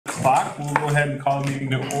o'clock. We'll go ahead and call the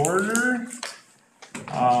meeting to order.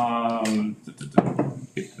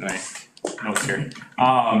 Get my notes here.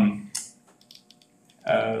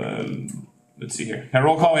 Let's see here. Now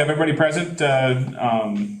roll call. We have everybody present.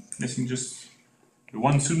 Missing just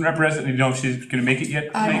one student rep present. Do you know if she's going to make it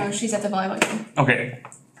yet? No, she's at the volleyball game. Okay,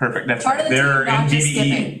 perfect. That's Part right. of the They're team, in not just BBE.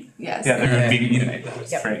 skipping. Yes. Yeah, they're in BBE tonight.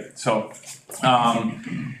 That's right. So,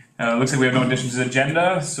 looks like we have no additions to the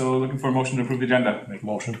agenda. So, looking for a motion to approve the agenda. Make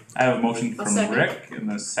motion. I have a motion from second. Rick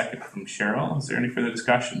and a second from Cheryl. Is there any further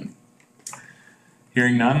discussion?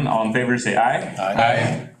 Hearing none, all in favor say aye.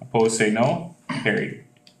 Aye. Opposed say no. Carried.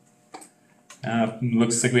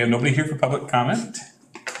 Looks like we have nobody here for public comment.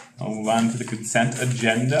 I'll move on to the consent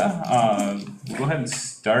agenda. We'll go ahead and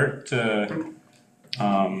start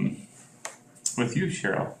with you,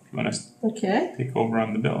 Cheryl. You want to Okay. take over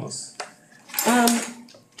on the bills?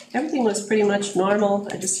 Everything was pretty much normal.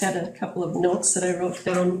 I just had a couple of notes that I wrote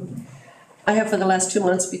down. I have for the last 2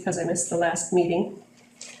 months because I missed the last meeting.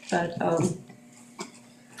 But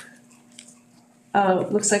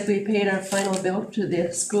looks like we paid our final bill to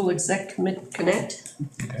the school exec connect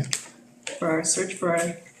Okay. for our search for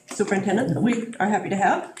our superintendent that we are happy to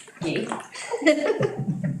have. Yay.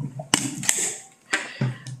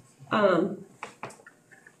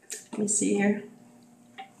 Let me see here.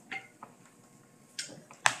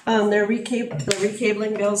 The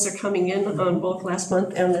recabling bills are coming in on both last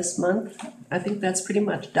month and this month. I think that's pretty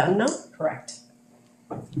much done now. Correct.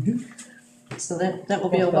 So that will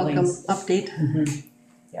be a Both welcome buildings. update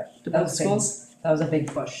Yep. to That both was big. schools. That was a big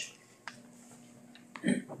push.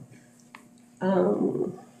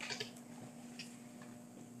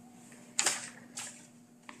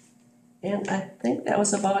 And I think that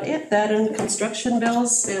was about it. That and construction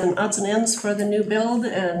bills and odds and ends for the new build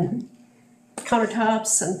and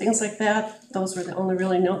countertops and things like that. Those were the only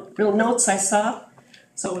really real notes I saw.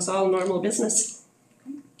 So it was all normal business.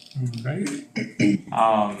 Right.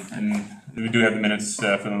 And we do have the minutes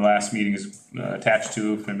from the last meetings attached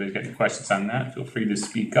to. If anybody's got any questions on that, feel free to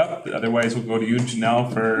speak up. Otherwise, we'll go to you,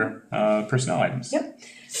 Janelle, for personnel items. Yep.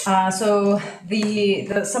 So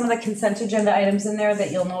some of the consent agenda items in there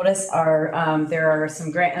that you'll notice are there are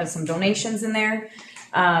some some donations in there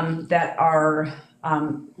that are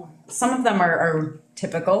some of them are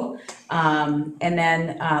typical, and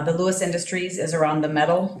then the Lewis Industries is around the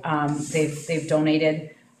metal. They've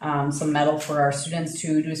donated some metal for our students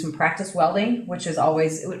to do some practice welding, which is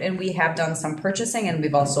always, and we have done some purchasing, and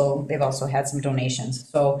they've also had some donations.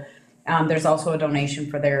 So there's also a donation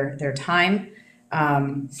for their time.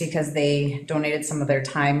 Because they donated some of their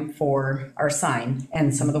time for our sign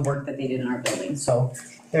and some of the work that they did in our building. So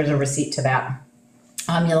there's a receipt to that.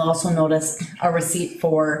 You'll also notice a receipt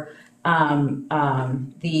for or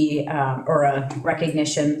a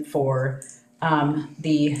recognition for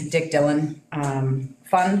the Dick Dillon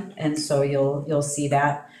fund, and so you'll see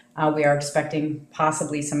that. We are expecting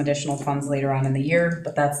possibly some additional funds later on in the year,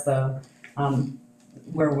 but that's the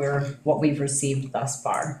what we've received thus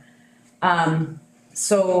far.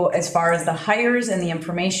 So as far as the hires and the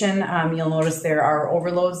information, you'll notice there are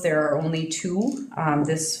overloads. There are only 2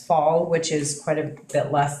 this fall, which is quite a bit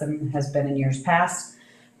less than has been in years past.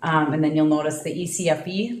 And then you'll notice the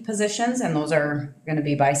ECFE positions, and those are going to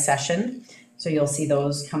be by session. So you'll see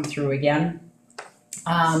those come through again.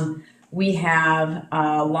 We have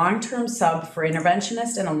a long-term sub for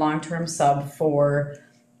interventionist and a long-term sub for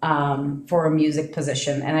a music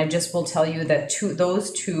position. And I just will tell you that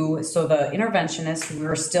those two, so the interventionist,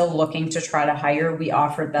 we're still looking to try to hire.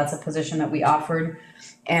 That's a position that we offered,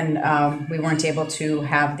 and we weren't able to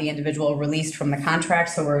have the individual released from the contract,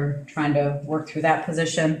 so we're trying to work through that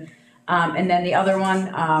position. And then the other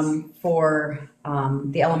one for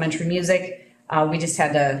the elementary music, we just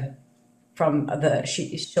had to,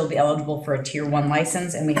 she'll be eligible for a tier 1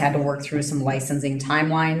 license, and we had to work through some licensing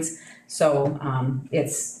timelines. So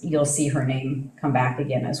you'll see her name come back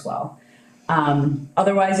again as well.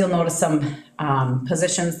 Otherwise, you'll notice some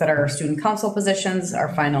positions that are student council positions, our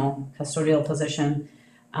final custodial position.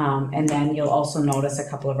 And then you'll also notice a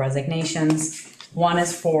couple of resignations. One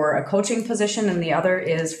is for a coaching position, and the other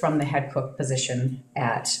is from the head cook position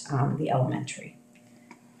at the elementary.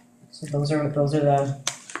 So those are the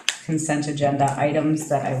consent agenda items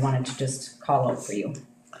that I wanted to just call out for you.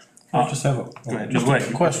 I just have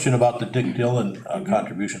a question about the Dick Dillon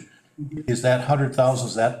contribution. Is that 100,000,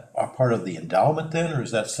 is that a part of the endowment then, or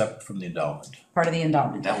is that separate from the endowment? Part of the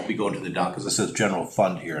endowment. That will be going to the endowment, because it says general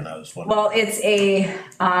fund here, and I was wondering. Well, it's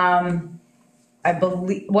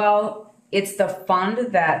it's the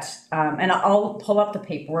fund that, and I'll pull up the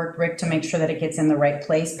paperwork, Rick, to make sure that it gets in the right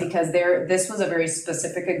place, because this was a very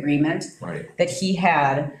specific agreement Right. that he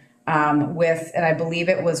had with, and I believe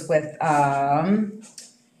it was with,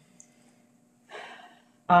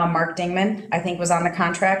 Mark Dingman, I think was on the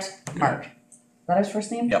contract. Mark. Is that his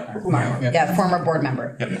first name? Yep. Mark, yeah, former board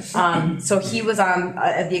member. Yep. So he was on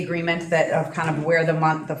the agreement that of kind of where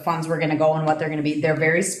the funds were gonna go and what they're gonna be. They're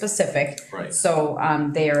very specific. Right. So,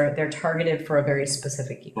 they're targeted for a very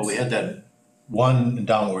specific use. But we had that one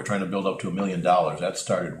endowment, we're trying to build up to $1 million, that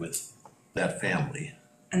started with that family.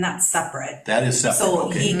 And that's separate. That is separate, So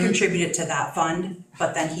okay. he contributed to that fund,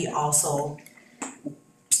 but then he also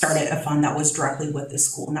started a fund that was directly with the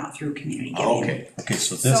school, not through community giving. Okay,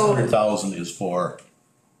 so this So- 100,000 is for,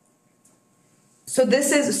 So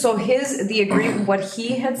this is, so the agreement, what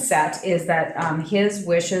he had set is that, his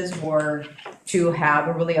wishes were to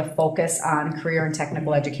have really a focus on career and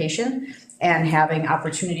technical education and having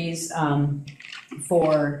opportunities,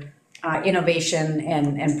 for, innovation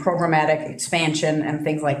and programmatic expansion and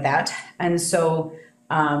things like that. And so,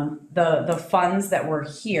 the funds that were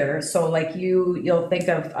here, so like you'll think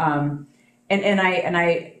of, I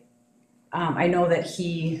know that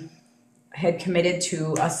he had committed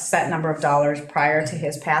to a set number of dollars prior to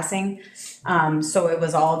his passing. So it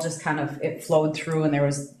was all just kind of, it flowed through and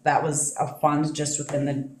that was a fund just within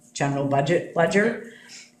the general budget ledger.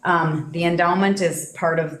 The endowment is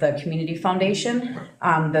part of the community foundation,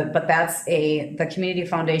 but the community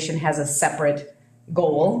foundation has a separate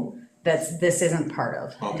goal this isn't part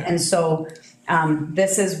of. Okay. And so,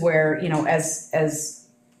 this is where, as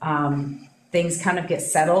things kind of get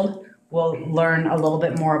settled, we'll learn a little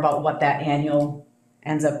bit more about what that annual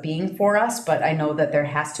ends up being for us, but I know that there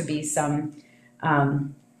has to be some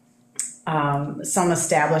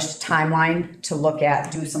established timeline to look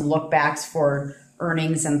at, do some look backs for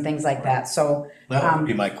earnings and things like that, so. that would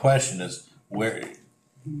be my question is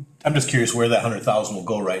I'm just curious where that 100,000 will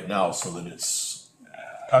go right now so that it's,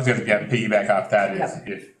 I was gonna piggyback off that,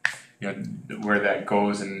 Yep. if, where that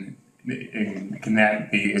goes and can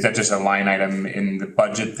that be, is that just a line item in the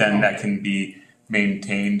budget then that can be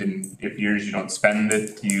maintained, and if years you don't spend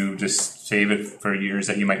it, you just save it for years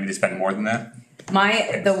that you might need to spend more than that?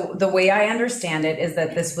 The way I understand it is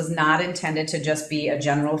that this was not intended to just be a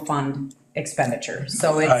general fund expenditure.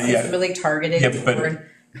 So it's Yeah. really targeted Yeah, but- for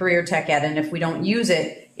career tech ed, and if we don't use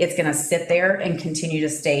it, it's gonna sit there and continue to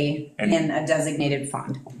stay And- in a designated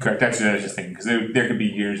fund. Correct, that's what I was just thinking, because there could be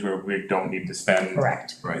years where we don't need to spend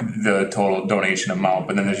Correct. right. the total donation amount,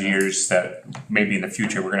 but then there's years that maybe in the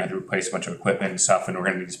future, we're gonna have to replace a bunch of equipment and stuff, and we're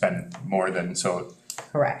gonna need to spend more than, so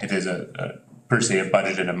Correct. it is a per se a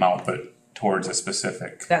budgeted amount, but towards a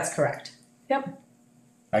specific. That's correct. Yep.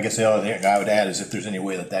 I guess the other thing I would add is if there's any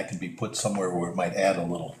way that can be put somewhere where it might add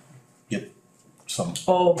get some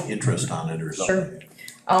Oh, interest on it or something. sure.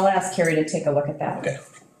 I'll ask Carrie to take a look at that. Okay.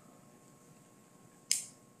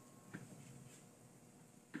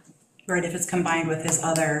 Right, if it's combined with his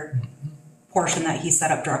other portion that he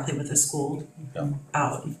set up directly with the school. Yeah.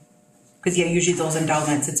 Cause yeah, usually those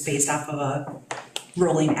endowments, it's based off of a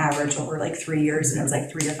rolling average over like 3 years, and it was like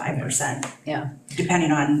 3 to 5%, Yeah.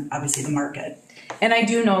 depending on obviously the market. And I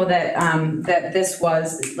do know that, that this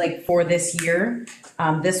was, like, for this year,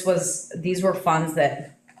 these were funds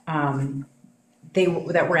that,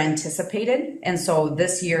 that were anticipated. And so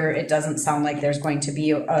this year, it doesn't sound like there's going to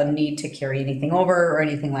be a need to carry anything over or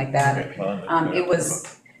anything like that. Okay, well, It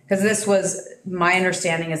was, because this was, my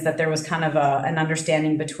understanding is that there was kind of an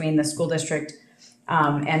understanding between the school district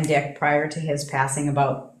and Dick prior to his passing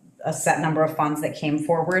about a set number of funds that came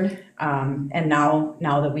forward. And now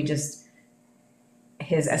that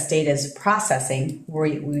his estate is processing,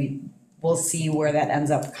 we will see where that ends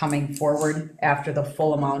up coming forward after the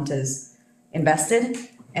full amount is invested,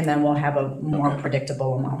 and then we'll have a more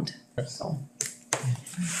predictable amount, so.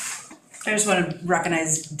 I just want to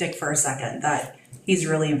recognize Dick for a second, that he's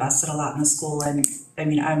really invested a lot in the school, and I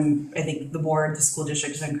mean, I think the board, the school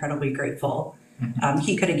district is incredibly grateful.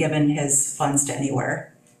 He could have given his funds to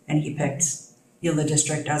anywhere, and he picked the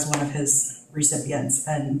district as one of his recipients,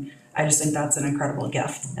 and I just think that's an incredible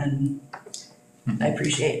gift, and I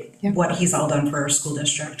appreciate what he's all done for our school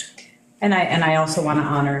district. And I also want to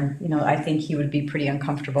honor, I think he would be pretty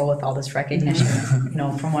uncomfortable with all this recognition,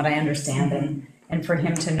 from what I understand, and for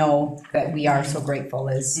him to know that we are so grateful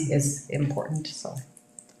is important, so.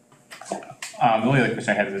 The only other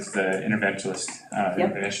question I had was the interventionist,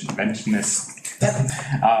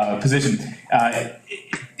 position.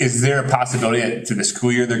 Is there a possibility that through the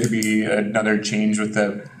school year, there could be another change with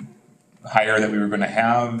the hire that we were gonna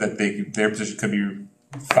have, that their position could be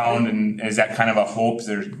found, and is that kind of a hope? Is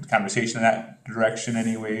there conversation in that direction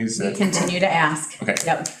anyways? We continue to ask. Okay.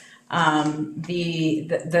 Yep.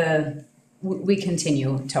 We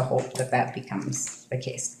continue to hope that becomes the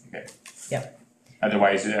case. Okay. Yep.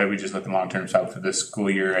 Otherwise, we just let the long-term sub for this school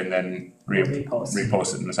year and then repost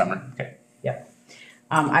it in the summer, okay? Yep.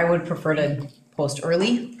 I would prefer to post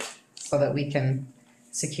early so that we can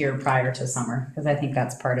secure prior to summer, because I think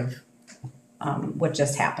that's part of what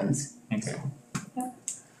just happens. Okay.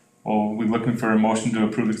 Well, we're looking for a motion to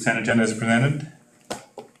approve the consent agenda as presented.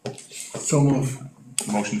 So move.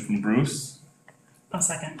 Motion from Bruce, I'll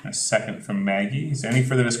second. a second from Maggie. Is there any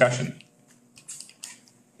further discussion?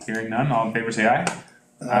 Hearing none, all in favor say aye.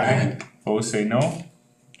 Aye. Opposed say no.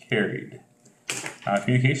 Carried.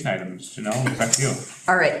 Communication items, Janelle, back to you.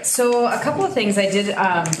 All right, so a couple of things I did,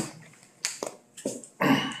 I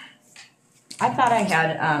thought I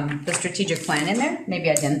had the strategic plan in there, maybe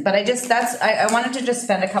I didn't, but I wanted to just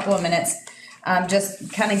spend a couple of minutes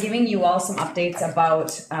just kind of giving you all some updates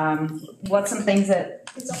about what some things that.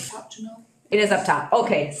 It's up top, Janelle. It is up top,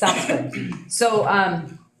 okay, sounds good. So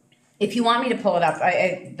if you want me to pull it up,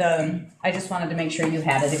 I just wanted to make sure you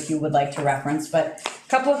had it if you would like to reference, but a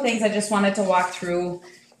couple of things I just wanted to walk through.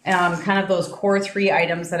 Kind of those core 3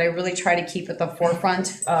 items that I really try to keep at the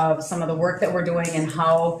forefront of some of the work that we're doing and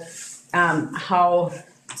how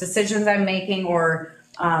decisions I'm making or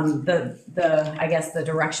I guess the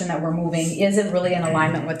direction that we're moving isn't really in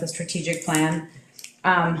alignment with the strategic plan.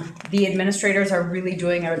 The administrators are really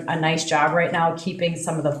doing a nice job right now keeping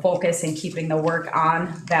some of the focus and keeping the work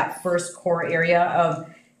on that first core area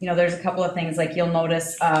of, there's a couple of things like you'll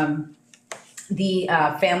notice the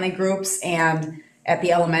family groups and at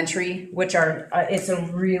the elementary, which are, it's a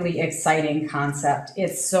really exciting concept.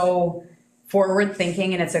 It's so forward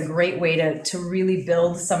thinking and it's a great way to really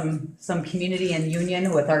build some community and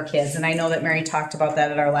union with our kids. And I know that Mary talked about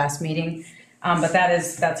that at our last meeting, but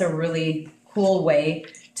that's a really cool way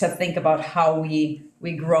to think about how we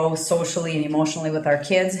grow socially and emotionally with our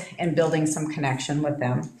kids and building some connection with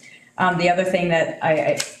them. The other thing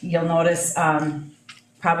that you'll notice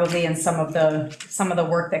probably in some of the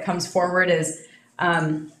work that comes forward is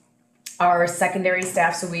our secondary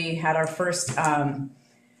staff. So we had our first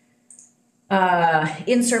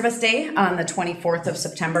in-service day on the 24th of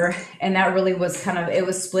September, and that really was it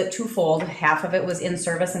was split twofold. Half of it was in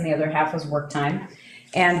service and the other half was work time.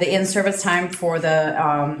 And the in-service time for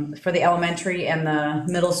the elementary and the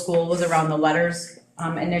middle school was around the Letters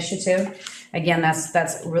initiative. Again, that's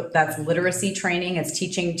literacy training. It's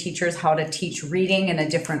teaching teachers how to teach reading in a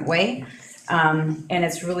different way. And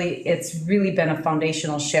it's really been a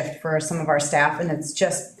foundational shift for some of our staff, and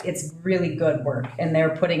it's really good work, and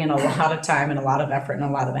they're putting in a lot of time and a lot of effort and a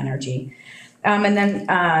lot of energy. And then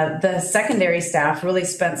the secondary staff really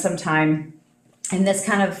spent some time, and this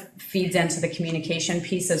kind of feeds into the communication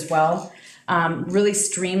piece as well, really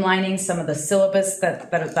streamlining some of the syllabus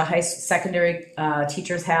that the secondary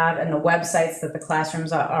teachers have and the websites that the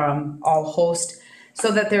classrooms all host, so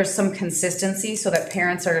that there's some consistency, so that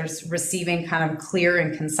parents are receiving kind of clear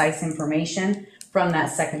and concise information from that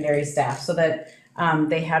secondary staff, so that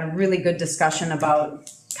they had really good discussion about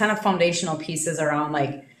kind of foundational pieces around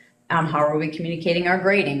like how are we communicating our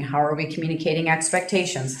grading, how are we communicating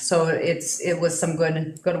expectations. So it was some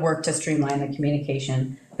good work to streamline the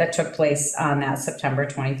communication that took place on that September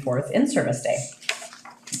 24th in-service day.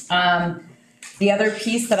 The other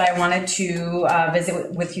piece that I wanted to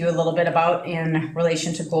visit with you a little bit about in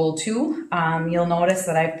relation to Goal 2, you'll notice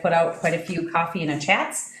that I've put out quite a few coffee and a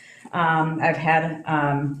chats. I've had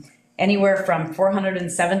anywhere from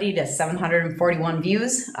 470 to 741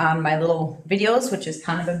 views on my little videos, which is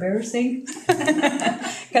kind of embarrassing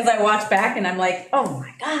because I watch back and I'm like, oh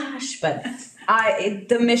my gosh, but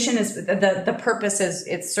the mission is, the purpose is,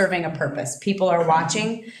 it's serving a purpose. People are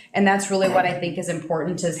watching, and that's really what I think is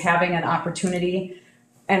important, is having an opportunity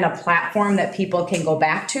and a platform that people can go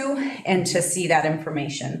back to and to see that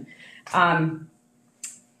information.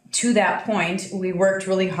 To that point, we worked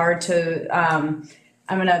really hard to,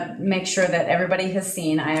 I'm gonna make sure that everybody has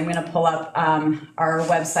seen, I am gonna pull up our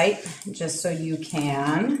website just so you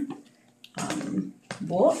can,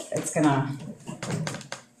 it's gonna,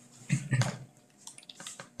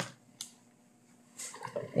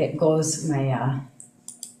 it goes, my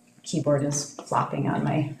keyboard is flopping on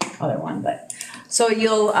my other one, but so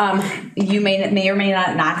you may or may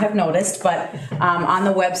not have noticed, but on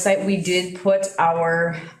the website we did put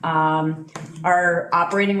our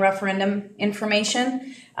operating referendum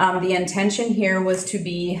information. The intention here was to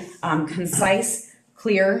be concise,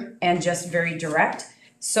 clear, and just very direct.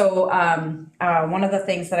 So one of the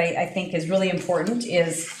things that I think is really important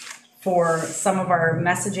is for some of our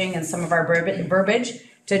messaging and some of our verbiage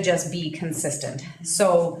to just be consistent.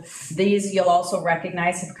 So these you'll also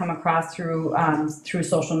recognize have come across through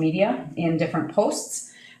social media in different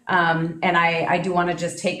posts. And I do want to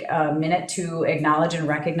just take a minute to acknowledge and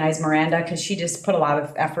recognize Miranda, because she just put a lot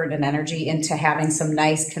of effort and energy into having some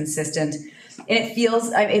nice, consistent, and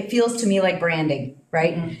it feels to me like branding,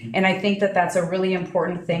 right? Mm-hmm. And I think that that's a really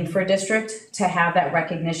important thing for a district, to have that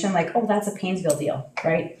recognition, like, oh, that's a Paynesville deal,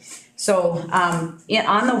 right? So on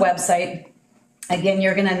the website, again,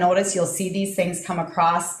 you're going to notice, you'll see these things come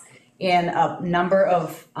across in a number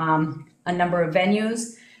of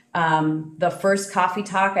venues. The first coffee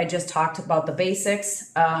talk, I just talked about the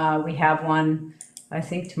basics. We have one, I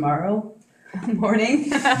think, tomorrow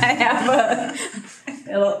morning.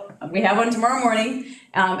 We have one tomorrow morning.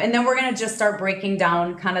 And then we're going to just start breaking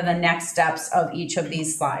down kind of the next steps of each of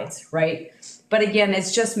these slides, right? But again,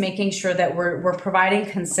 it's just making sure that we're providing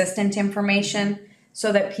consistent information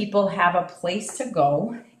so that people have a place to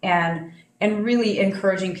go, and really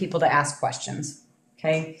encouraging people to ask questions.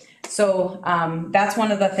 Okay, so that's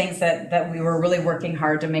one of the things that we were really working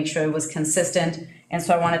hard to make sure it was consistent. And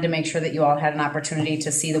so I wanted to make sure that you all had an opportunity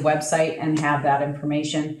to see the website and have that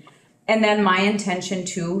information. And then my intention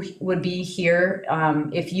too would be here,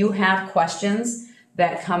 if you have questions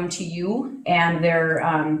that come to you and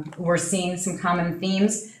we're seeing some common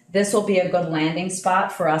themes, this will be a good landing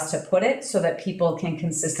spot for us to put it, so that people can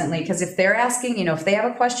consistently, because if they're asking, if they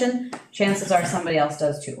have a question, chances are somebody else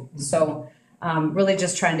does too. So really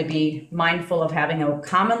just trying to be mindful of having a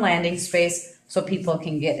common landing space so people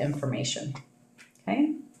can get information.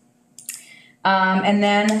 Okay. And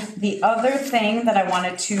then the other thing that I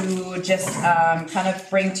wanted to just kind of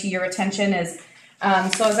bring to your attention is,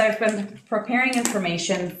 so as I've been preparing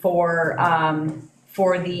information for our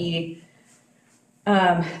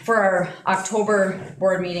October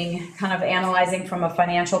board meeting, kind of analyzing from a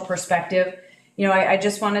financial perspective, I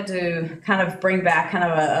just wanted to kind of bring back kind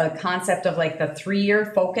of a concept of like the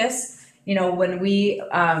 3-year focus. When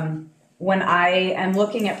I am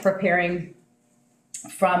looking at preparing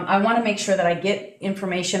I want to make sure that I get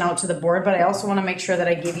information out to the board, but I also want to make sure that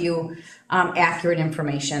I give you accurate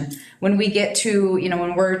information. When we get to,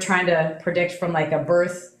 when we're trying to predict from like a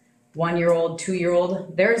birth, 1-year-old,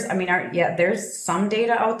 2-year-old, there's some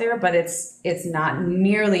data out there, but it's not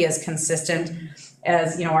nearly as consistent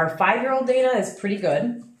as, our 5-year-old data is pretty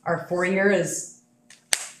good. Our 4-year is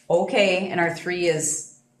okay, and our 3 is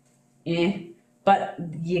but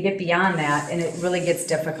you get beyond that and it really gets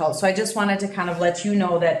difficult. So I just wanted to kind of let you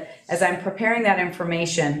know that as I'm preparing that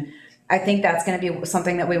information, I think that's going to be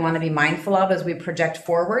something that we want to be mindful of as we project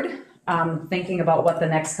forward, thinking about what the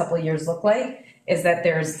next couple of years look like, is that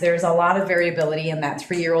there's a lot of variability in that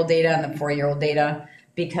 3-year-old data and the 4-year-old data,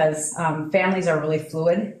 because families are really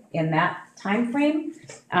fluid in that time frame.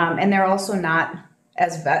 And they're also not,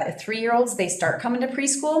 as 3-year-olds, they start coming to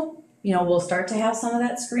preschool. We'll start to have some of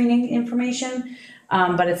that screening information,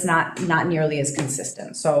 but it's not nearly as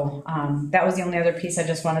consistent. So that was the only other piece I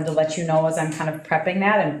just wanted to let you know as I'm kind of prepping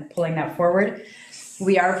that and pulling that forward.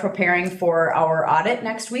 We are preparing for our audit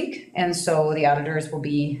next week, and so the auditors will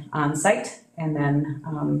be on site and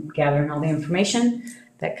then gathering all the information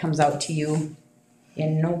that comes out to you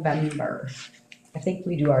in November. I think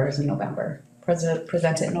we do ours in November.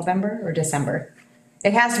 Present it in November or December?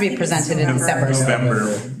 It has to be presented in December. December,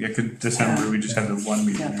 we just had the one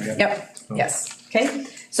meeting, right? Yep, so. Yes, okay.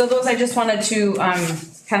 So those, I just wanted to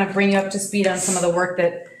kind of bring you up to speed on some of the work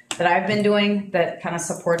that I've been doing that kind of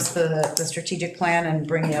supports the strategic plan, and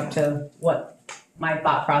bring you up to what my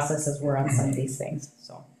thought processes were on some of these things.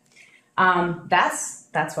 So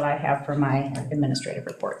that's what I have for my administrative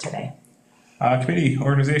report today. Committee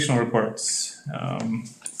organizational reports.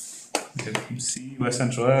 C, West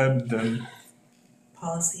Central Ed, and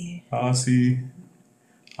Policy.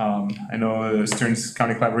 I know the Stearns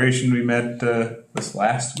County Collaboration, we met this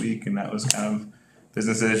last week, and that was kind of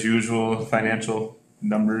business as usual, financial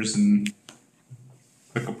numbers and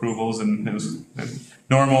quick approvals, and it was a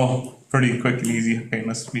normal, pretty quick and easy,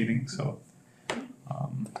 painless meeting. So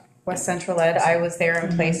West Central Ed, I was there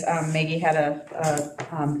in place. Maggie had a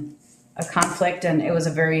conflict, and it was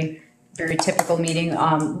a very, very typical meeting.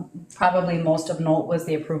 Probably most of note was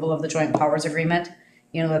the approval of the joint powers agreement.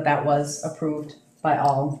 That was approved by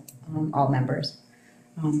all members.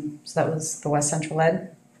 So that was the West Central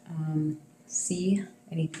Ed. C,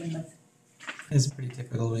 anything with? It's pretty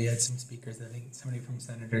typical. We had some speakers, I think somebody from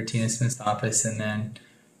Senator Tina Smith's office, and then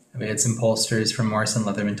we had some pollsters from Morrison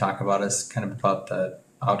Leatherman talk about about the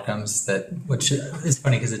outcomes, which is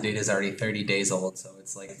funny because the data is already 30 days old. So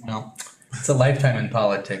it's like, it's a lifetime in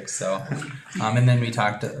politics. So, and then we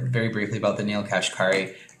talked very briefly about the Neil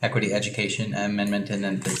Kashkari Equity Education Amendment, and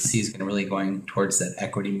then the C is going to really going towards that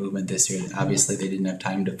equity movement this year. Obviously, they didn't have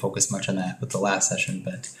time to focus much on that with the last session,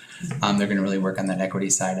 but they're going to really work on that equity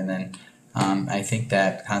side. And then I think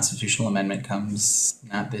that constitutional amendment comes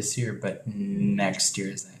not this year, but next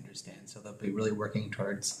year, as I understand. So they'll be really working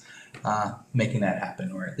towards making that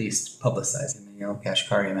happen, or at least publicizing the Neil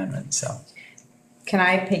Kashkari Amendment. So. Can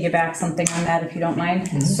I piggyback something on that if you don't mind?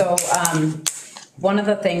 Mm-hmm. So one of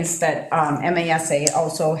the things that MASA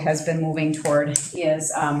also has been moving toward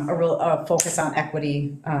is a real focus on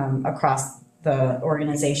equity across the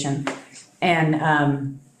organization.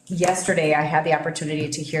 And yesterday I had the opportunity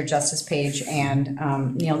to hear Justice Page and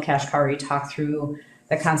Neil Kashkari talk through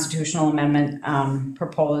the constitutional amendment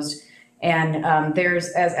proposed. And there's,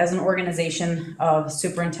 as an organization of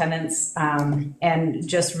superintendents and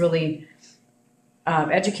just really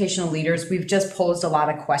educational leaders, we've just posed a lot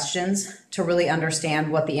of questions to really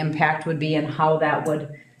understand what the impact would be and how that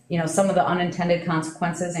would, some of the unintended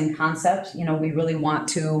consequences and concept, we really want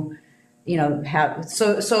to, have.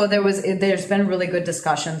 So there's been really good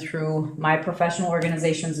discussion through my professional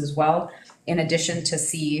organizations as well, in addition to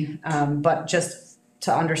C, but just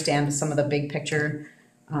to understand some of the big picture,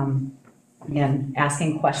 again,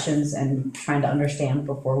 asking questions and trying to understand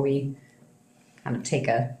before we kind of take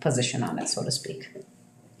a position on it, so to speak.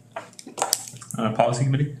 Policy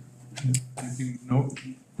committee? No?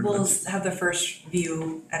 We'll have the first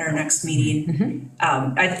view at our next meeting.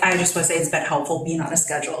 I just want to say it's been helpful being on a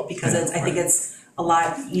schedule because I think it's a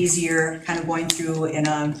lot easier kind of going through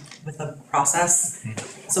with a process.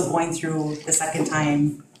 So going through the second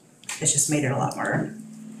time, it's just made it a lot more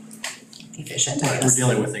efficient, I guess. We're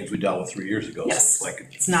dealing with things we dealt with 3 years ago. Yes. So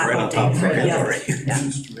It's not right on top of our updated. head Yeah. already.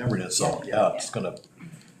 Just remembering it, so it's gonna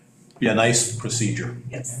be a nice procedure.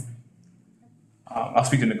 Yes. I'll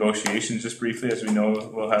speak to negotiations just briefly. As we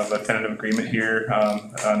know, we'll have a tentative agreement here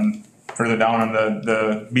further down on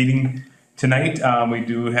the meeting tonight. We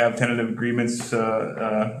do have tentative agreements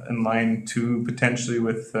in line to potentially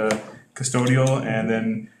with custodial, and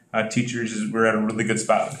then teachers. We're at a really good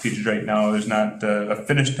spot with teachers right now. There's not a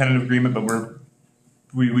finished tentative agreement, but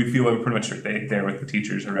we feel like we're pretty much there with the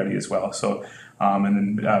teachers already as well. So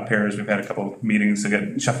and then pairs, we've had a couple of meetings to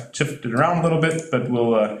get shifted around a little bit, but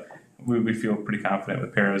we feel pretty confident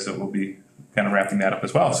with pairs that we'll be kind of wrapping that up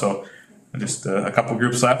as well. So just a couple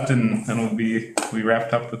groups left, and then we'll be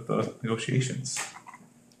wrapped up with the negotiations.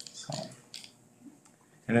 So.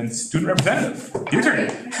 And then student representative, your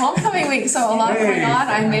turn. Homecoming week, so a lot going on.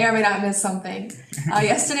 I may or may not miss something.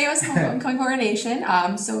 Yesterday was homecoming coronation.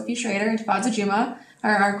 Sophie Schrader and Tafaza Juma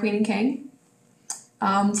are our queen and king.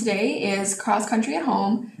 Today is cross country at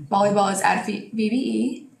home. Volleyball is at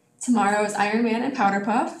VBE. Tomorrow is Ironman and Powder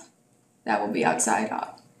Puff. That will be outside.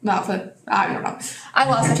 I don't know. I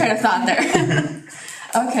lost my train of thought there.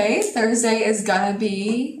 Okay, Thursday is gonna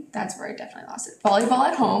be, that's where I definitely lost it. Volleyball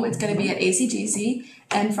at home. It's gonna be at ACGC.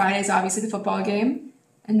 And Friday is obviously the football game.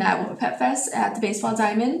 And that will be Pep Fest at the Baseball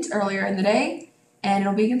Diamond earlier in the day. And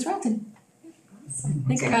it'll be against Railton. I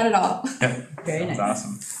think I got it all. Yeah, Very that's nice.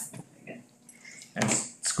 awesome. And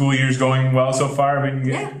school year's going well so far. We can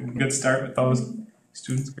get a good start with those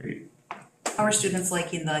students. Great. How are students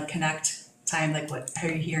liking the Connect time? Like, what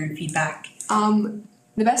are you hearing feedback?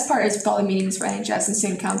 The best part is with all the meetings for NHS and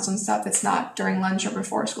student council and stuff, it's not during lunch or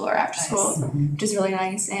before school or after school, which is really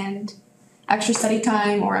nice, and extra study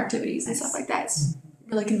time or activities and stuff like that. It's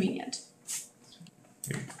really convenient.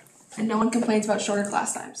 And no one complains about shorter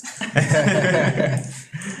class times.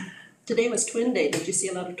 Today was twin day. Did you see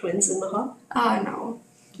a lot of twins in the hall? No.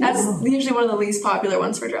 That's usually one of the least popular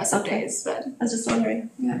ones for dress up days, but I was just wondering.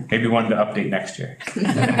 yeah. Maybe one to update next year.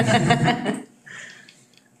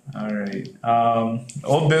 All right.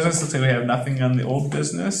 Old business. Let's say we have nothing on the old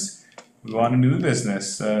business. We want a new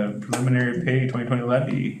business. Preliminary pay 2020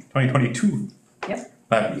 levy. 2022. Yep.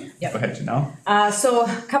 Levy. Yep. Go ahead, Janelle. So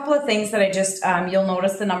a couple of things that I just, you'll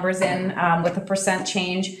notice the numbers in with the percent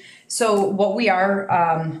change. So what we are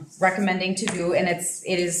recommending to do, and it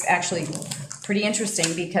is actually pretty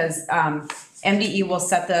interesting because MDE will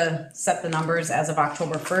set the numbers as of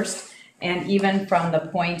October 1st. And even from the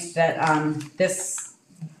point that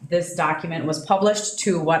this document was published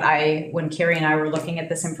to when Carrie and I were looking at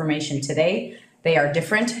this information today, they are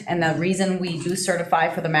different. And the reason we do certify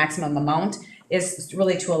for the maximum amount is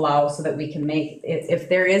really to allow so that we can make, if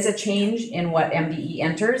there is a change in what MDE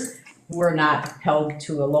enters, we're not held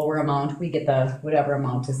to a lower amount. We get the whatever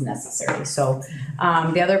amount is necessary. So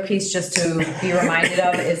the other piece just to be reminded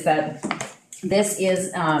of is that this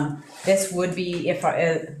would be if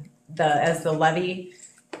as the levy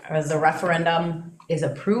as the referendum is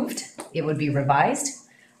approved, it would be revised.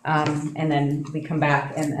 And then we come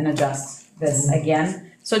back and adjust this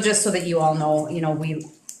again. So just so that you all know, we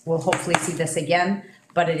will hopefully see this again,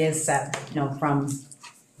 but it is set, from,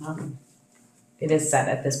 it is set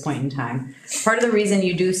at this point in time. Part of the reason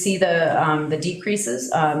you do see the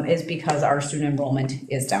decreases is because our student enrollment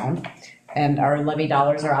is down, and our levy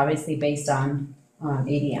dollars are obviously based on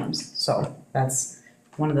ADMs. So that's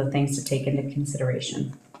one of the things to take into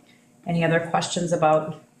consideration. Any other questions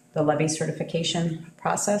about the levy certification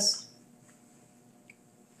process?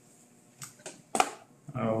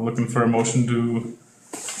 Looking for a motion to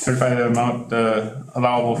certify the amount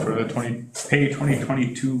allowable for the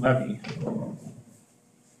 2022 levy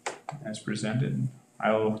as presented.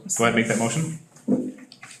 I'll go ahead and make that motion.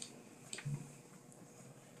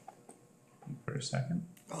 For a second.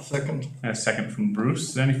 I'll second. And a second from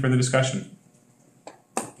Bruce. Any further discussion?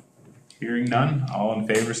 Hearing none, all in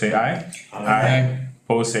favor say aye. Aye.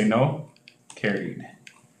 Opposed say no. Carried.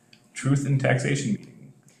 Truth in taxation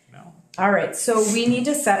meeting. No. All right, so we need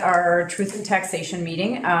to set our truth in taxation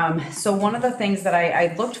meeting. So one of the things that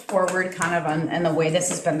I looked forward kind of on, and the way this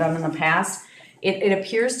has been done in the past, it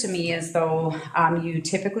appears to me as though you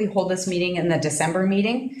typically hold this meeting in the December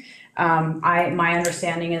meeting. My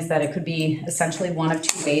understanding is that it could be essentially one of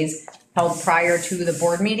 2 days held prior to the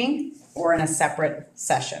board meeting or in a separate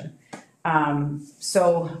session.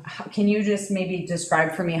 So can you just maybe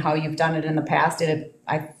describe for me how you've done it in the past?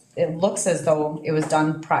 It looks as though it was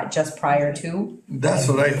done just prior to. That's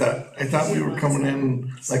what I thought. I thought we were coming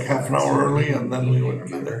in like half an hour early and then we would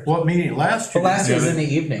be there. What meeting, last year? Well, last year was in the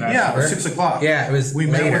evening. Yeah, it was remember? 6 o'clock. Yeah, it was We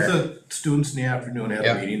met later. with the students in the afternoon, had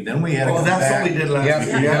Yep. a meeting, then we had to Oh, come that's back. what we did last Yep.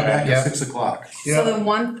 week. Come Yeah. back Yep. at 6 o'clock. So the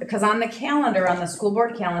one, because on the calendar, on the school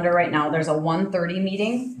board calendar right now, there's a 1:30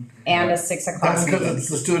 meeting and a 6 o'clock That's because meeting. it's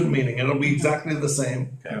the student meeting. It'll be exactly the same.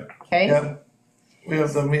 Okay, Yep. We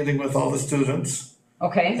have the meeting with all the students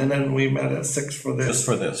okay. and then we met at 6 for this. Just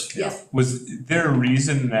for this, yeah. Was there a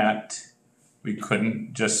reason that we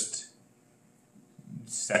couldn't just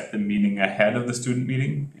set the meeting ahead of the student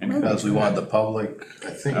meeting? And Because we wanted the public, I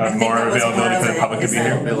think, think more that was availability more for of the it, public to be is that-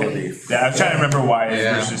 here? ability. Yeah, I was trying to remember why it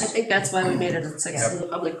Yeah. was I just. think that's why we made it at 6, so the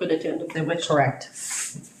public could attend if they wish. Correct.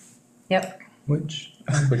 Yep. Which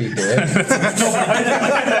pretty good.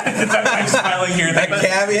 I'm smiling here.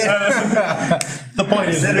 Caveat. The point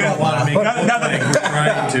is, they don't wanna make. Not that We're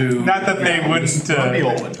trying to. Not that they wouldn't. Be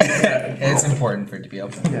open. It's important for it to be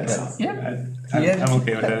open. But, yeah. I'm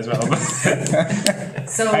okay with that as well.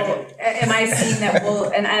 So am I seeing that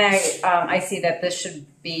I see that this should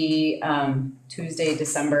be Tuesday,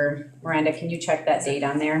 December. Miranda, can you check that date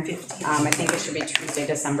on there? 15th. I think it should be Tuesday,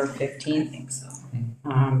 December 15th. I think so.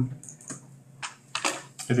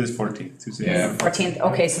 It is 14th, Tuesday. Yeah. 14th,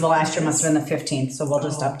 okay, so the last year must have been the 15th, so we'll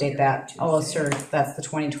just update that. Oh, sir, that's the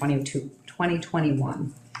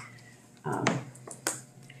 2021.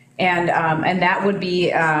 And that would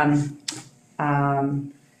be,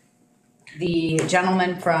 the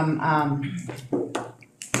gentleman from,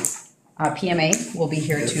 PMA will be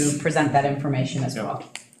here to present that information as well.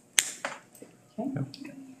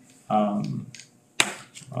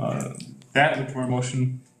 That, look for a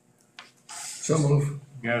motion. So move.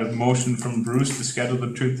 We got a motion from Bruce to schedule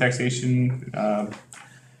the truth taxation,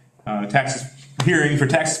 taxes hearing for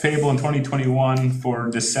taxes payable in 2021 for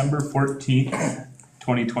December 14th,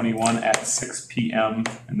 2021 at 6 p.m.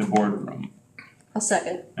 in the boardroom. I'll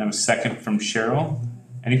second. And a second from Cheryl.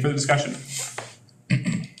 Any further discussion?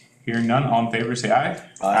 Hearing none, all in favor say aye.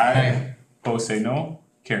 Aye. Opposed say no.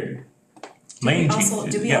 Carried. Lane changes.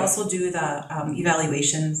 Did we Yeah. also do the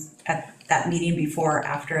evaluations at that meeting before or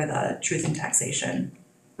after the truth and taxation?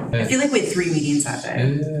 I feel like we had 3 meetings that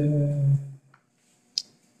day.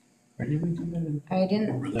 Where did we do that? I didn't,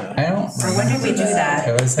 I don't. Or when did we do that?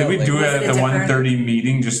 It was Did we like- do it Was at it the a different- 1:30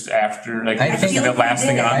 meeting just after, like, I just think- the last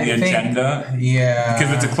thing on I the think- agenda? Yeah.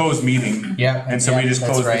 Because it's a closed meeting. Yep. And so we yep, just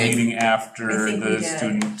that's closed the right. meeting I after think we the did.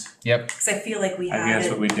 student. Yep. Because I feel like we I think had that's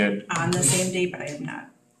what it we did. on the same day, but I have not.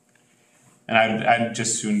 And I'd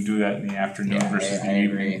just soon do that in the afternoon Yeah, versus I the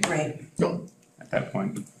evening agree. Right. No. at that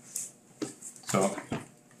point. So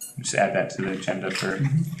just add that to the agenda for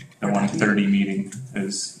the 1:30 meeting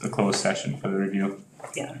is a closed session for the review.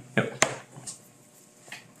 Yeah. Yep.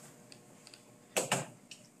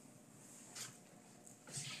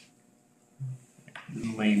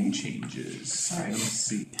 Lane changes, item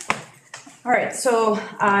C. all right, so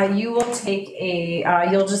you will take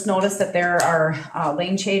you'll just notice that there are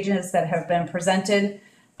lane changes that have been presented.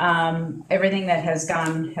 Everything that has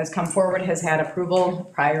come forward has had approval,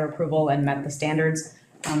 prior approval, and met the standards.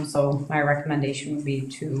 So my recommendation would be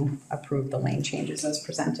to approve the lane changes as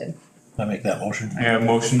presented. I make that motion. I have a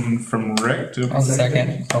motion from Rick to. I'll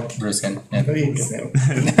second. Oh, Bruce can. Yeah. No, you can.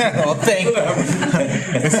 Well, thank you.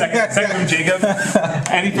 Second from Jacob.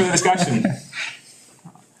 Any further discussion?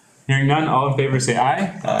 Hearing none, all in favor say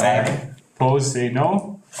aye. Aye. Opposed say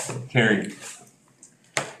no. Carried.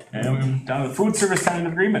 And we're down to the food service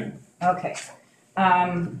tentative agreement. Okay.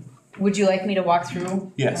 Would you like me to walk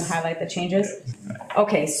through? Yes. And highlight the changes?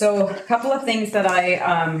 Okay, so a couple of things that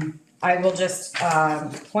I will just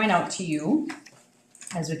point out to you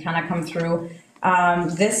as we kind of come through.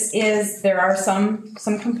 There are some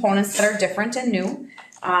components that are different and new.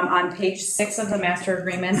 On page 6 of the master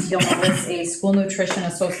agreement, you'll notice a School Nutrition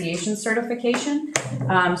Association certification.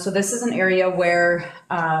 So this is an area where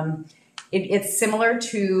it's similar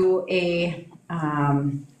to a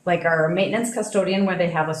like our maintenance custodian, where they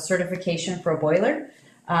have a certification for a boiler.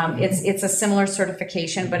 It's a similar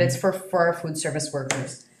certification, but it's for our food service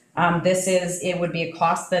workers. It would be a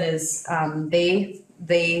cost that is, they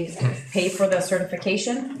pay for the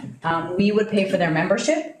certification. We would pay for their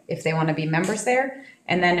membership if they want to be members there.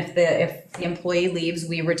 And then if the employee leaves,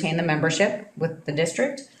 we retain the membership with the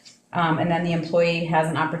district. And then the employee has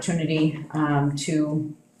an opportunity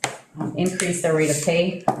to increase their rate of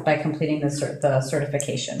pay by completing the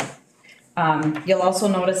certification. You'll also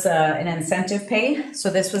notice an incentive pay. So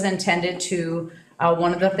this was intended to,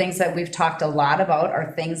 one of the things that we've talked a lot about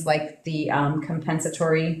are things like the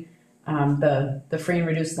compensatory, the free and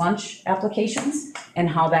reduced lunch applications, and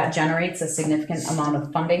how that generates a significant amount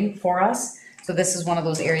of funding for us. So this is one of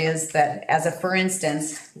those areas that, as a for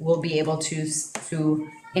instance, we'll be able to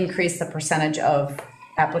increase the percentage of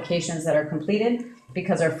applications that are completed,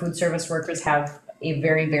 because our food service workers have a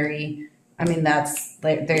very, that's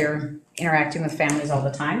like they're interacting with families all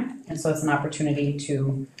the time, and so it's an opportunity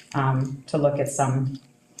to look at some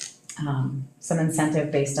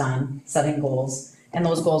incentive based on setting goals, and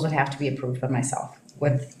those goals would have to be approved by myself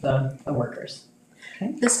with the workers.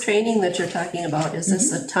 Okay. This training that you're talking about, is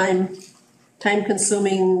this a time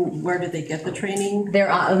consuming? Where do they get the training?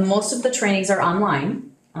 Most of the trainings are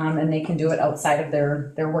online, and they can do it outside of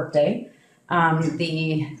their workday.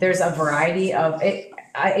 There's a variety of it.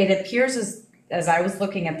 It appears as I was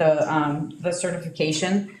looking at the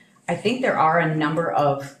certification, I think there are a number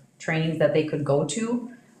of trainings that they could go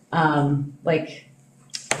to. Many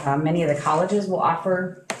of the colleges will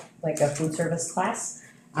offer like a food service class.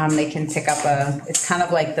 They can pick up it's kind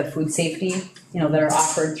of like the food safety, that are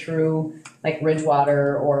offered through like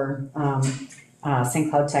Ridgewater or St.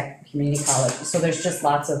 Cloud Tech Community College. So there's just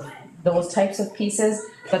lots of those types of pieces,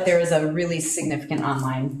 but there is a really significant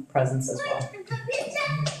online presence as well.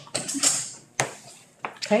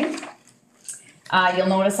 Okay. You'll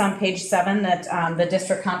notice on page 7 that the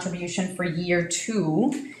district contribution for year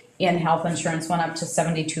 2 in health insurance went up to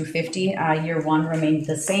 $72.50. Year 1 remained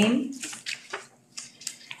the same.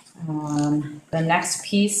 The next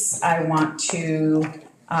piece I want to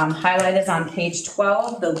highlight is on page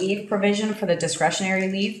 12. The leave provision for the discretionary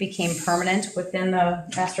leave became permanent within the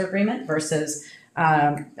master agreement versus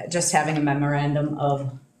just having a memorandum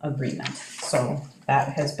of agreement. So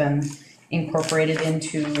that has been incorporated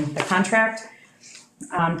into the contract.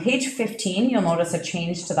 On page 15, you'll notice a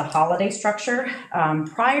change to the holiday structure.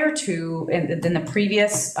 Prior to, in the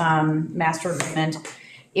previous master agreement,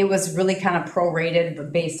 it was really kind of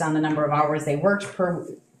prorated based on the number of hours they worked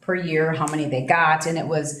per year, how many they got, and it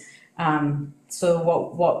was so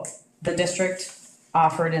what the district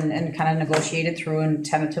offered and kind of negotiated through and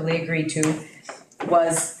tentatively agreed to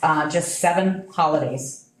was just 7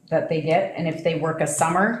 holidays that they get, and if they work a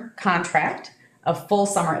summer contract, a full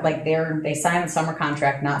summer, like they sign the summer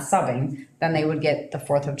contract, not subbing, then they would get the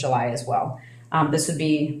 4th of July as well. This would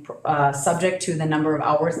be subject to the number of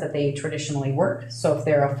hours that they traditionally work. So if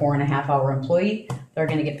they're a 4.5 hour employee, they're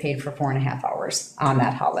going to get paid for 4.5 hours on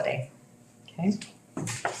that holiday. Okay.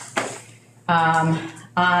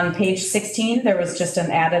 On page 16, there was just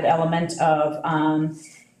an added element of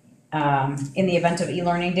in the event of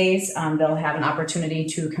e-learning days, they'll have an opportunity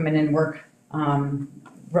to come in and work,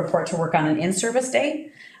 report to work on an in-service day.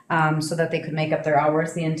 So that they could make up their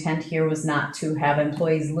hours. The intent here was not to have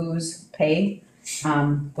employees lose pay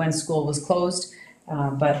when school was closed,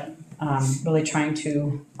 but really trying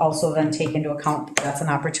to also then take into account that's an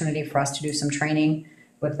opportunity for us to do some training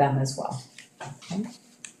with them as well. Okay.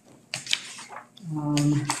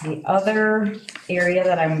 The other area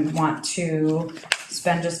that I want to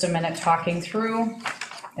spend just a minute talking through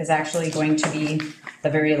is actually going to be the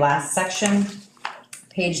very last section,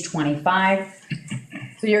 page 25.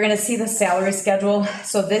 So you're going to see the salary schedule.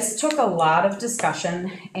 So this took a lot of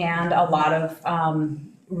discussion and a lot of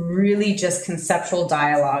really just conceptual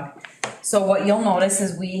dialogue. So what you'll notice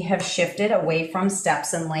is we have shifted away from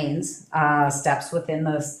steps and lanes, steps within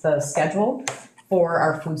the schedule for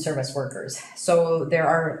our food service workers. So there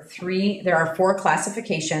are 4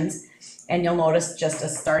 classifications, and you'll notice just a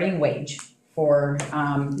starting wage for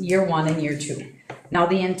year 1 and year 2. Now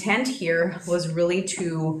the intent here was really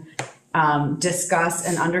to discuss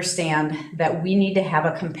and understand that we need to have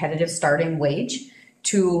a competitive starting wage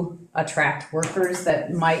to attract workers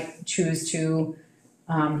that might choose to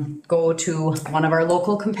go to one of our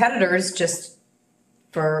local competitors just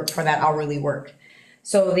for that hourly work.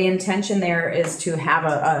 So the intention there is to have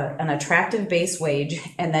an attractive base wage,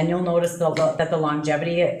 and then you'll notice that the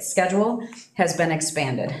longevity schedule has been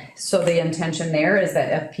expanded. So the intention there is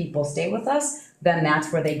that if people stay with us, then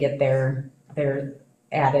that's where they get their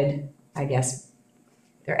added, I guess,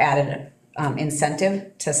 their added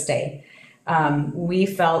incentive to stay. We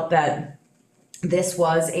felt that this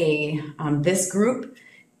was this group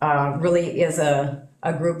really is a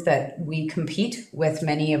group that we compete with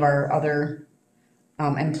many of our other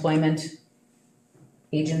employment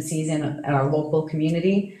agencies in our local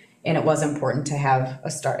community, and it was important to have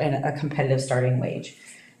a competitive starting wage.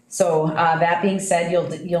 So that being said,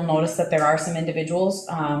 you'll notice that there are some individuals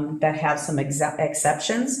that have some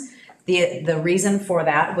exceptions. The reason for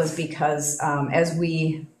that was because as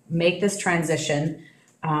we make this transition,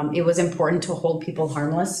 it was important to hold people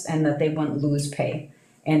harmless and that they wouldn't lose pay.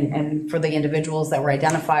 And for the individuals that were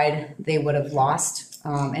identified, they would have lost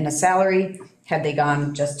in a salary had they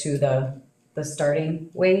gone just to the starting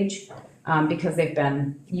wage, because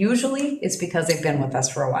it's because they've been with us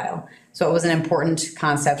for a while. So it was an important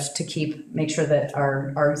concept to make sure that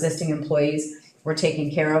our existing employees were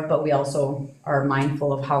taken care of, but we also are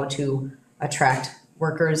mindful of how to attract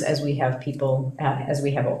workers as we have people, as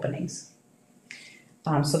we have openings.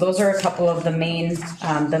 So those are a couple of the main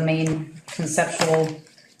conceptual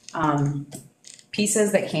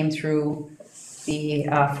pieces that came through the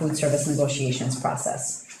food service negotiations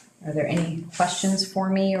process. Are there any questions for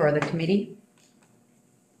me or the committee?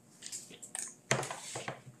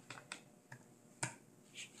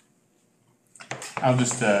 I'll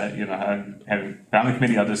just, on the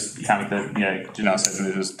committee, I'll just comment that, Janelle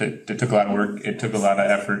said it took a lot of work, it took a lot of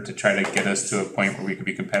effort to try to get us to a point where we could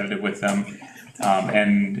be competitive with them,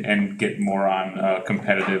 and get more on a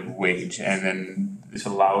competitive wage. And then this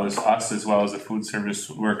allows us, as well as the food service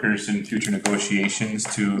workers in future negotiations,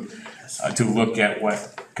 to look at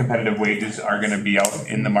what competitive wages are gonna be out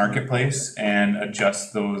in the marketplace and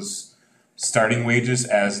adjust those starting wages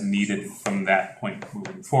as needed from that point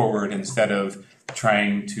moving forward, instead of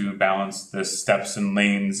trying to balance the steps and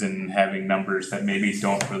lanes and having numbers that maybe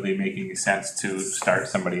don't really make any sense to start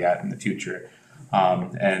somebody at in the future.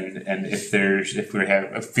 And if we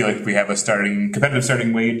have a competitive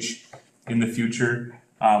starting wage in the future,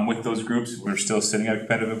 with those groups, we're still sitting at a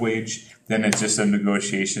competitive wage, then it's just some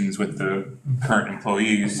negotiations with the current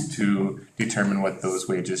employees to determine what those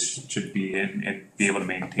wages should be and be able to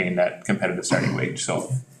maintain that competitive starting wage.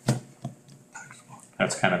 So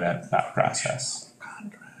that's kind of that thought process.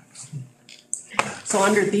 So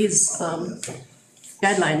under these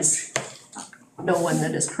guidelines, no one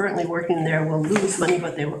that is currently working there will lose money,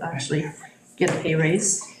 but they will actually get a pay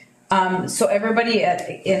raise. So everybody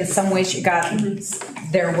in some ways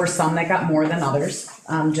there were some that got more than others,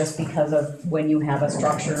 just because of when you have a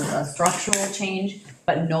structural change,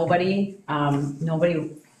 but nobody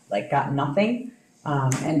got nothing,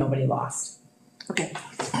 and nobody lost. Okay.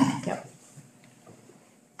 Yep.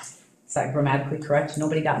 Is that grammatically correct?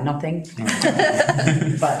 Nobody got nothing.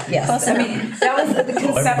 But yes, I mean, that was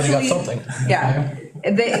conceptually. Everybody got something.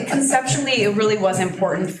 Yeah. Conceptually, it really was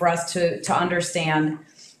important for us to understand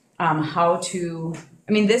how to.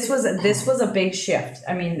 I mean, this was a big shift.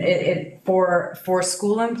 I mean, for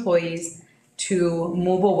school employees to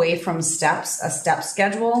move away from a step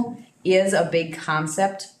schedule is a big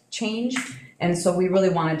concept change, and so we really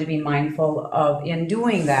wanted to be mindful of, in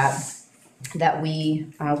doing that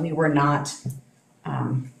we were not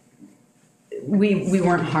we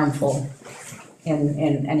weren't harmful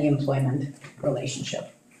in any employment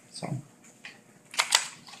relationship. So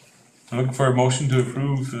I'm looking for a motion to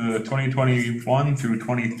approve the 2021 through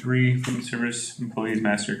 23 food service employees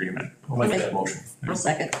master agreement. I'll make that motion. I'll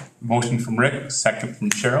second. Motion from Rick, second from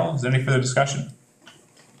Cheryl. Is there any further discussion?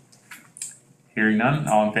 Hearing none,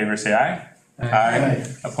 all in favor say aye. Aye.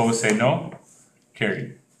 Opposed say no.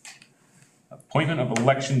 Carried. Appointment of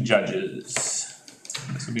election judges.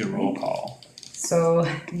 This will be a roll call. So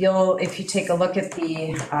if you take a look at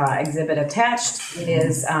the exhibit attached, it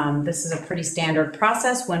is this is a pretty standard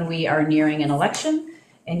process when we are nearing an election,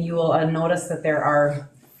 and you will notice that there are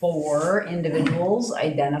 4 individuals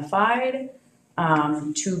identified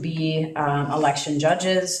to be election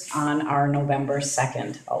judges on our November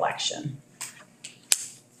 2nd election.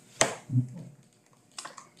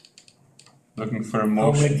 Looking for a I'll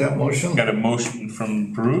motion. make that motion. Got a motion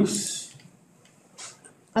from Bruce,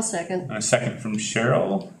 A second. and a second from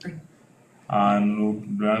Cheryl.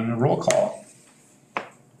 On a roll call.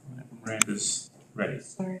 Miranda's ready.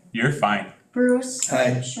 Sorry. You're fine. Bruce.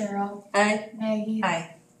 Aye. Cheryl. Aye. Maggie.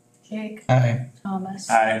 Aye. Jake. Aye. Thomas.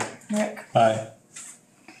 Aye. Rick. Aye.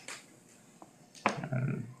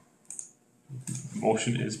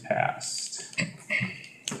 Motion is passed.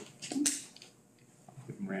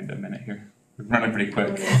 Give Miranda a minute here. We're running pretty quick.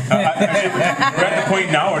 We're at the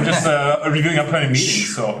point now, we're just reviewing upcoming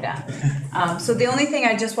meetings, so. Yeah. So the only thing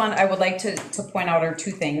I would like to point out are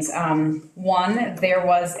 2 things. One, there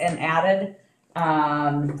was an added,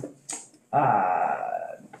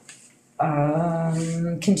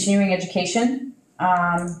 continuing education,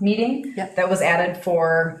 meeting. Yep. That was added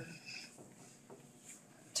for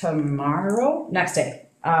tomorrow, next day.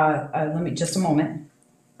 Let me, just a moment.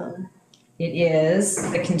 It is,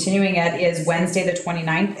 the continuing ed is Wednesday, the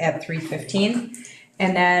 29th at 3:15.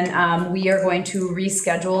 And then, we are going to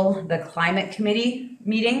reschedule the climate committee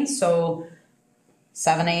meeting, so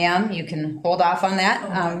 7 AM, you can hold off on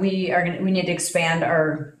that. We need to expand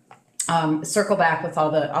our, circle back with all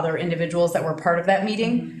the other individuals that were part of that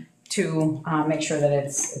meeting to, make sure that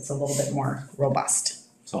it's a little bit more robust.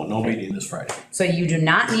 So no meeting this Friday. So you do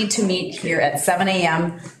not need to meet here at 7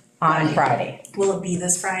 AM on Friday. Will it be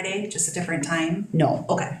this Friday, just a different time? No.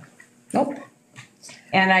 Okay. Nope.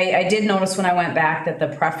 And I did notice when I went back that the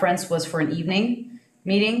preference was for an evening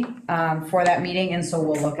meeting, for that meeting, and so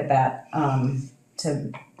we'll look at that,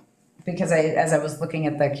 because as I was looking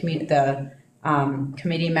at the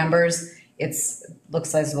committee members,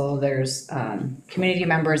 looks as though there's, community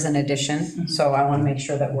members in addition, so I wanna make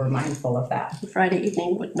sure that we're mindful of that. Friday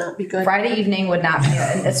evening would not be good. Friday evening would not be,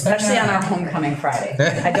 especially on our homecoming Friday.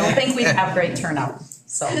 I don't think we'd have great turnout,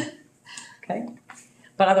 so, okay.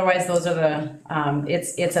 But otherwise, those are the,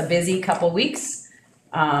 it's a busy couple weeks,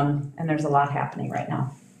 and there's a lot happening right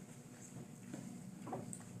now.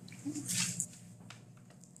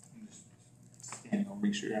 And I'll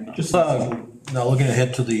make sure I'm not. Just, now looking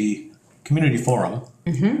ahead to the community forum.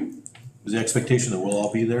 Mm-hmm. Is the expectation that we'll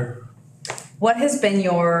all be there? What has been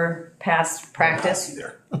your past practice I'll be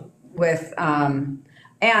there. with, and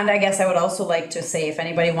I guess I would also like to say, if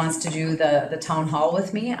anybody wants to do the town hall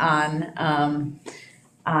with me on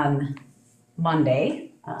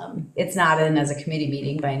Monday, it's not in as a committee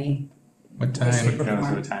meeting by any. What That time? was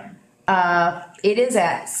the time. It is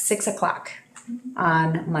at 6 o'clock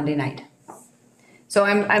on Monday night. So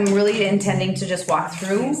I'm really intending to just walk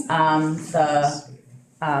through,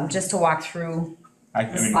 just to walk through I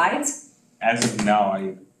the mean, slides. as of now,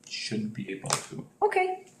 I should be able to.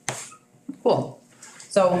 Okay, cool.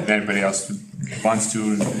 So, If anybody else wants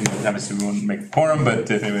to, obviously we won't make a quorum, but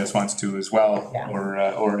if anybody else wants to as well, Yeah.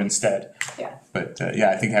 or instead. yeah. But,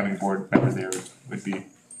 yeah, I think having a board member there would be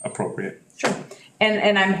appropriate. Sure.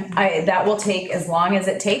 And that will take as long as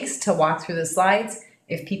it takes to walk through the slides,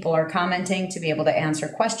 if people are commenting, to be able to answer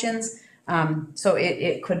questions. So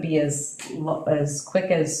it could be as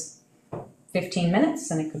quick as 15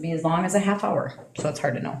 minutes, and it could be as long as a half hour, so it's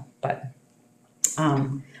hard to know, but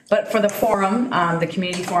for the forum, the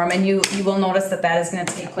community forum, and you will notice that is gonna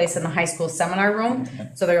take place in the high school seminar room.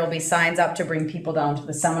 So there will be signs up to bring people down to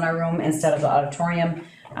the seminar room instead of the auditorium,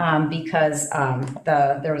 because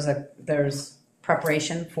there's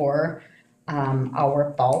preparation for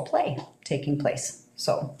our fall play taking place.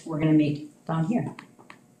 So we're gonna meet down here.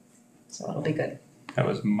 So it'll be good. That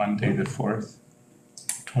was Monday the 4th.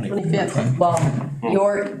 25th. Well,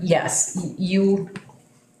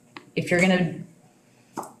 if you're gonna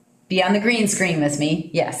be on the green screen with me,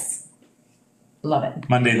 yes. Love it.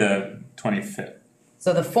 Monday the 25th.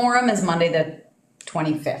 So the forum is Monday the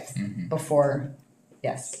 25th, before,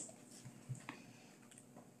 yes.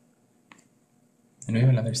 And we have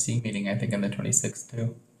another C meeting, I think, on the 26th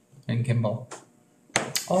too, in Kimball,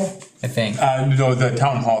 Oh. I think. No, the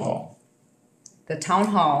town hall though. The town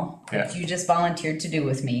hall, that Yeah. you just volunteered to do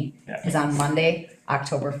with me, Yeah. is on Monday,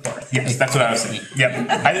 October 4th. Yes, that's what I was saying. Yep.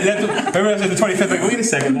 Remember I said the 25th, like, wait a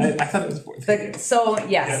second, I thought it was the 4th. So,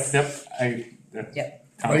 yes, Yep, Yep.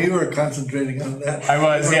 Oh, you were concentrating on that. I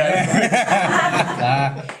was,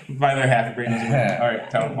 yeah. My other half brain was, all right,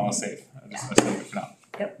 town hall safe. Let's leave it for now.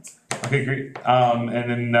 Yep. Okay, great. And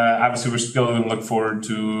then obviously we're still gonna look forward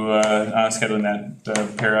to scheduling that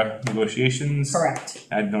para negotiations. Correct.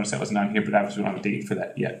 I noticed that wasn't on here, but obviously we don't have a date for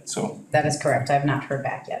that yet, so. That is correct. I have not heard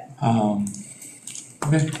back yet.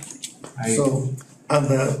 So,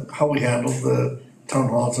 on how we handled the town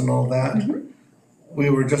halls and all that, we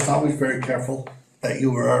were just always very careful that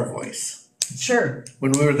you were our voice. Sure.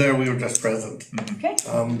 When we were there, we were just present. Okay.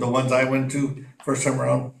 The ones I went to first time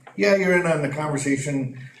around, yeah, you're in on the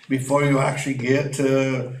conversation before you actually get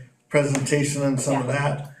to presentation and some of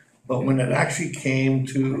that. But when it actually came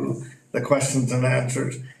to the questions and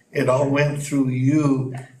answers, it all went through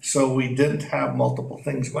you, so we didn't have multiple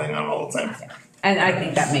things going on all the time. And I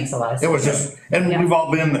think that makes a lot of sense. It was just, and Yeah. we've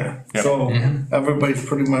all been there, Yep. so everybody's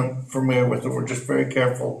pretty much familiar with it. We're just very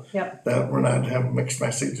careful Yep. that we're not having mixed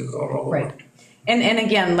messages all over. Right. And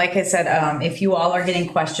again, like I said, if you all are getting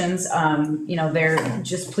questions,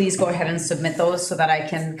 just please go ahead and submit those so that I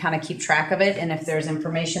can kind of keep track of it. And if there's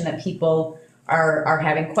information that people are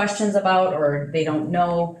having questions about or they don't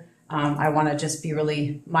know, I want to just be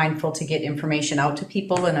really mindful to get information out to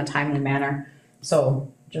people in a timely manner.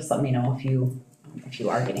 So just let me know if you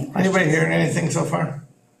are getting questions. Anybody hearing anything so far?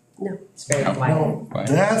 No. It's very quiet. No,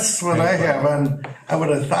 that's what I have, and I would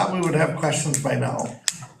have thought we would have questions by now.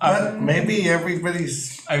 But maybe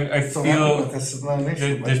everybody's I so happy feel with this is not an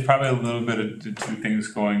issue. there's probably a little bit of two things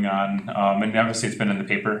going on, and obviously it's been in the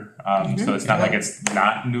paper, so it's not like it's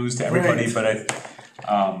not news to everybody, Right.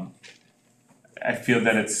 but I feel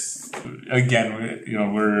that it's, again,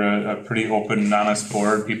 we're a pretty open, honest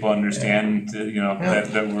board, people understand,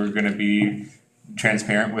 that we're gonna be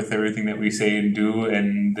transparent with everything that we say and do,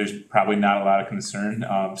 and there's probably not a lot of concern.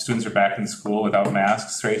 Students are back in school without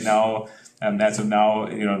masks right now. As of now,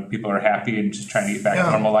 people are happy and just trying to get back to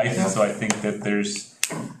normal life, and so I think that there's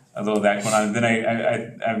a little of that going on. And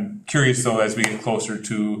then I'm curious though, as we get closer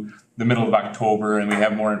to the middle of October and we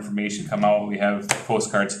have more information come out, we have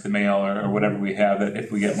postcards at the mail or whatever we have, that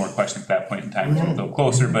if we get more questions at that point in time, it's a little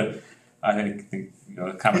closer, but I think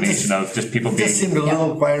a combination of just people It being. just seemed a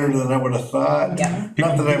little quieter than I would have thought. Yeah.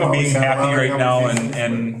 Not that I've People always being had a lot happy of right now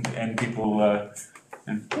conversations. and people,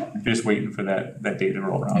 and just waiting for that day to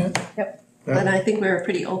roll around. Yep. And I think we were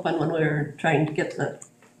pretty open when we were trying to get the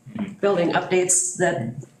building updates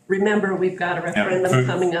that, remember, we've got a referendum For-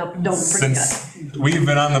 coming up, don't forget. Since we've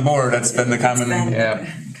been on the board, that's been the common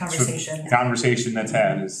Conversation. conversation that's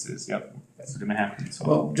had is yep, that's gonna happen, so.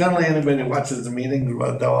 Well, generally, anybody that watches the meetings,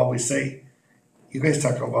 they'll always say, you guys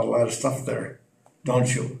talk about a lot of stuff there,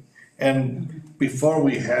 don't you? And before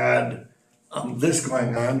we had this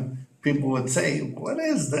going on, people would say, what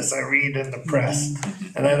is this I read in the press?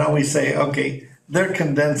 And I'd always say, okay, they're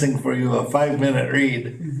condensing for you a 5-minute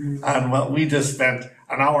read on what we just spent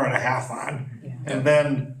an hour and a half on. And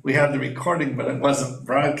then we had the recording, but it wasn't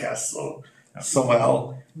broadcast so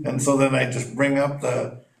well. And so then I just bring up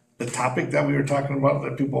the topic that we were talking about,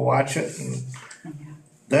 that people watch it, and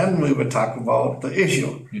then we would talk about the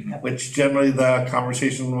issue, which generally the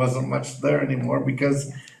conversation wasn't much there anymore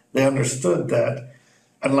because they understood that.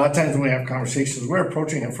 And a lot of times when we have conversations, we're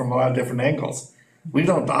approaching it from a lot of different angles. We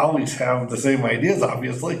don't always have the same ideas,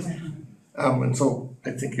 obviously. And so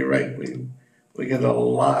I think you're right. We get a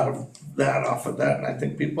lot of that off of that, and I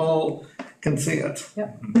think people can see it.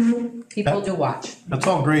 Yep. People do watch. That's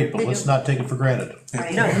all great, but let's not take it for granted.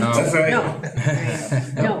 No, That's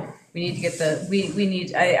right. no. We need to get we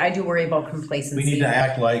need, I do worry about complacency. We need to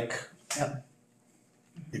act like Yep.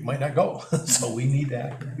 it might not go, so we need to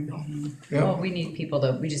act. Well,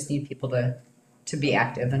 we just need people to be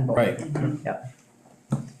active and vote. Right. Yep.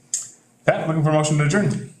 Pat, looking for a motion to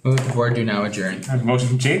adjourn. Move the board do now adjourn. I have a motion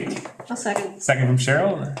from Jake, A second. second from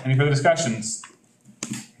Cheryl. Any further discussions?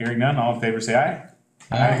 Hearing none, all in favor say aye.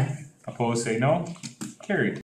 Aye. Opposed say no. Carried.